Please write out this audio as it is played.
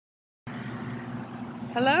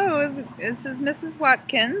Hello, this is Mrs.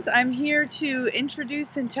 Watkins. I'm here to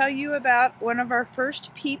introduce and tell you about one of our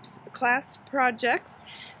first PEEPs class projects.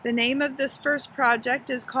 The name of this first project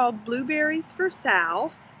is called Blueberries for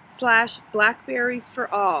Sal / Blackberries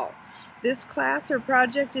for All. This class or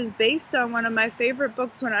project is based on one of my favorite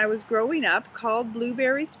books when I was growing up called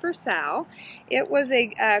Blueberries for Sal. It was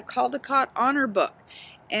a Caldecott honor book.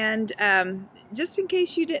 And just in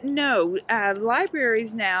case you didn't know,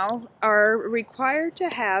 libraries now are required to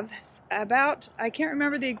have about, I can't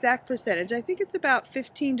remember the exact percentage, I think it's about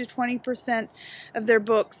 15 to 20% of their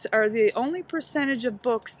books are the only percentage of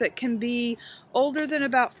books that can be older than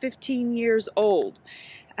about 15 years old.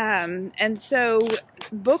 And so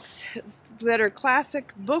books that are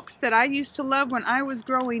classic books that I used to love when I was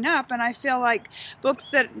growing up, and I feel like books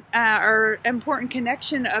that are important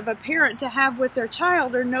connection of a parent to have with their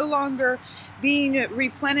child are no longer being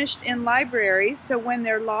replenished in libraries, so when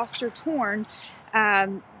they're lost or torn,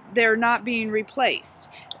 they're not being replaced.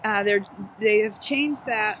 They have changed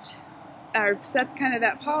that, or set kind of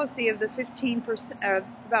that policy of the 15%,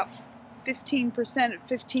 about 15% at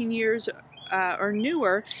 15 years or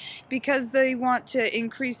newer, because they want to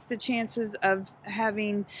increase the chances of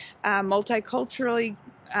having multiculturally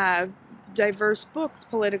diverse books,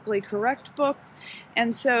 politically correct books,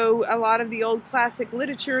 and so a lot of the old classic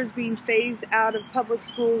literature is being phased out of public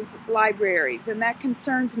schools libraries, and that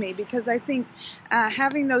concerns me because I think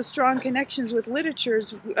having those strong connections with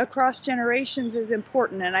literatures across generations is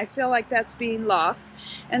important, and I feel like that's being lost.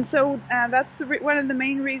 And so that's one of the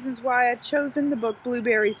main reasons why I've chosen the book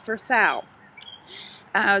Blueberries for Sal.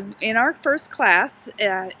 In our first class,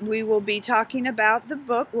 we will be talking about the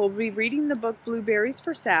book. We'll be reading the book Blueberries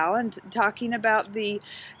for Sal and talking about the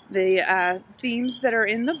themes that are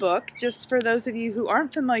in the book. Just for those of you who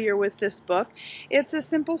aren't familiar with this book, it's a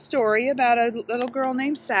simple story about a little girl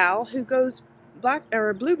named Sal who goes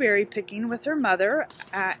blueberry picking with her mother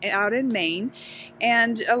out in Maine,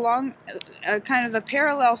 and along kind of a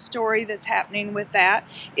parallel story that's happening with that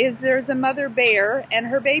is there's a mother bear and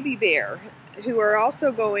her baby bear who are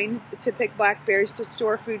also going to pick blackberries to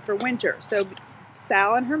store food for winter. So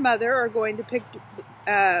Sal and her mother are going to pick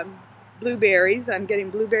blueberries. I'm getting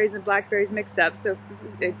blueberries and blackberries mixed up, so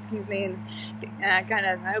excuse me, and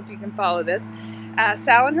I hope you can follow this.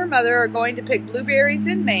 Sal and her mother are going to pick blueberries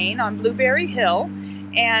in Maine on Blueberry Hill,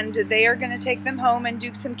 and they are going to take them home and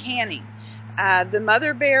do some canning. The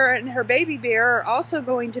mother bear and her baby bear are also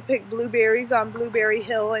going to pick blueberries on Blueberry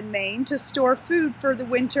Hill in Maine to store food for the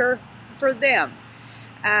winter for them.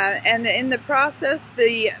 And in the process,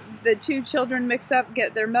 the two children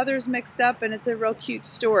get their mothers mixed up, and it's a real cute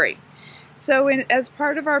story. So as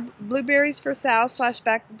part of our Blueberries for Sal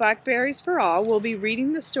 / Blackberries for All, we'll be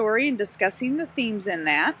reading the story and discussing the themes in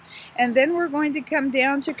that. And then we're going to come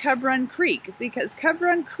down to Cub Run Creek, because Cub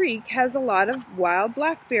Run Creek has a lot of wild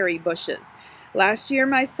blackberry bushes. Last year,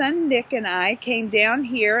 my son Nick and I came down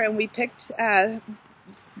here and we picked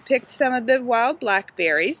some of the wild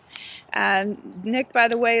blackberries. Nick, by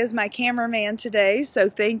the way, is my cameraman today, so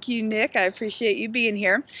thank you, Nick. I appreciate you being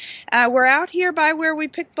here. We're out here by where we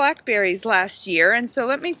picked blackberries last year, and so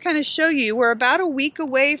let me kind of show you. We're about a week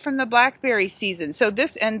away from the blackberry season. So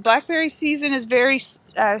blackberry season is very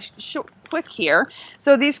quick here.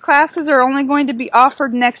 So these classes are only going to be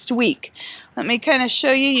offered next week. Let me kind of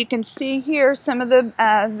show you. You can see here some of the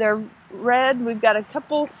they're red. We've got a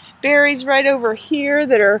couple berries right over here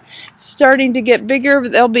that are starting to get bigger.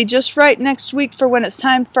 They'll be just right next week for when it's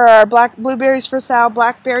time for our Blueberries for Sal,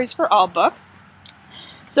 Blackberries for All book.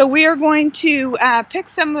 So we are going to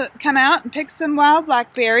come out and pick some wild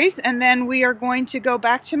blackberries, and then we are going to go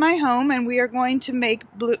back to my home and we are going to make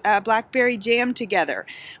blackberry jam together,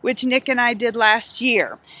 which Nick and I did last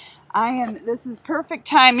year. This is perfect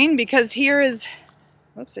timing because here is,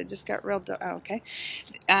 whoops, I just got real, okay.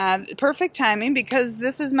 Perfect timing because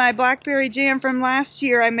this is my blackberry jam from last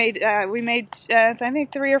year. We made I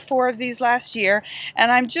think 3 or 4 of these last year,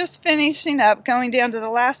 and I'm just finishing up, going down to the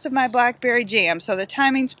last of my blackberry jam. So the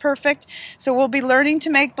timing's perfect. So we'll be learning to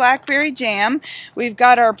make blackberry jam. We've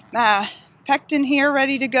got our pectin here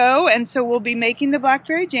ready to go, and so we'll be making the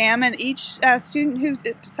blackberry jam, and each student who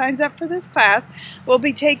signs up for this class will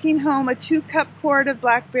be taking home a 2-cup quart of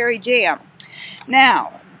blackberry jam.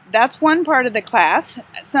 Now, that's one part of the class.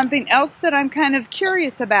 Something else that I'm kind of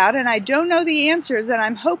curious about, and I don't know the answers, and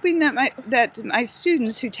I'm hoping that my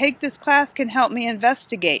students who take this class can help me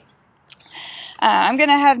investigate. I'm going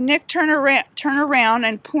to have Nick turn around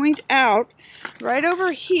and point out right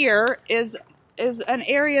over here is an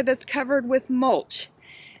area that's covered with mulch.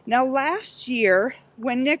 Now last year,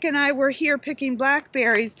 when Nick and I were here picking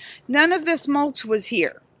blackberries, none of this mulch was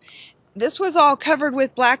here. this was all covered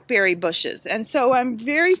with blackberry bushes, and so I'm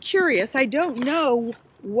very curious. I don't know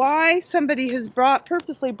why somebody has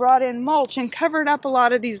purposely brought in mulch and covered up a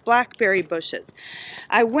lot of these blackberry bushes.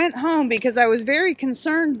 I went home because I was very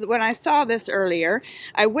concerned when I saw this earlier.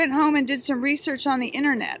 I went home and did some research on the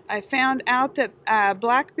internet. I found out that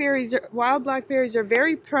wild blackberries are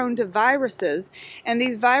very prone to viruses, and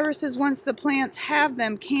these viruses, once the plants have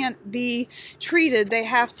them, can't be treated. They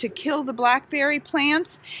have to kill the blackberry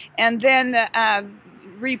plants and then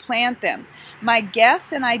replant them. My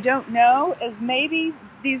guess, and I don't know, is maybe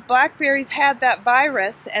these blackberries had that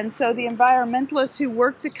virus, and so the environmentalists who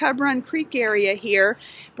work the Cub Run Creek area here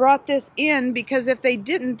brought this in, because if they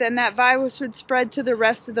didn't, then that virus would spread to the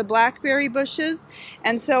rest of the blackberry bushes.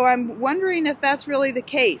 And so I'm wondering if that's really the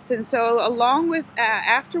case. And so along with,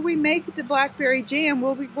 after we make the blackberry jam,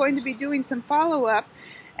 we'll be going to be doing some follow-up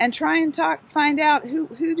and try and find out who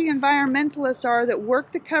the environmentalists are that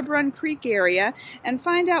work the Cub Run Creek area, and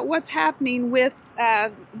find out what's happening with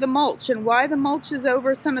the mulch and why the mulch is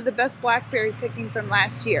over some of the best blackberry picking from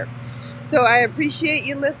last year. So I appreciate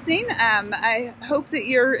you listening. I hope that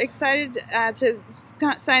you're excited to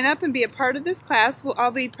sign up and be a part of this class.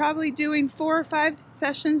 I'll be probably doing 4 or 5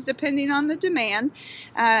 sessions depending on the demand.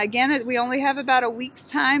 Again, we only have about a week's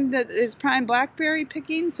time that is prime blackberry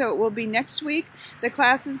picking, so it will be next week. The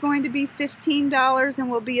class is going to be $15 and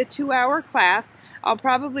will be a 2-hour class. I'll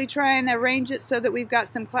probably try and arrange it so that we've got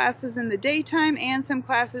some classes in the daytime and some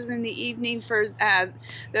classes in the evening for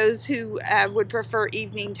those who would prefer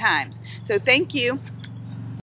evening times. So thank you.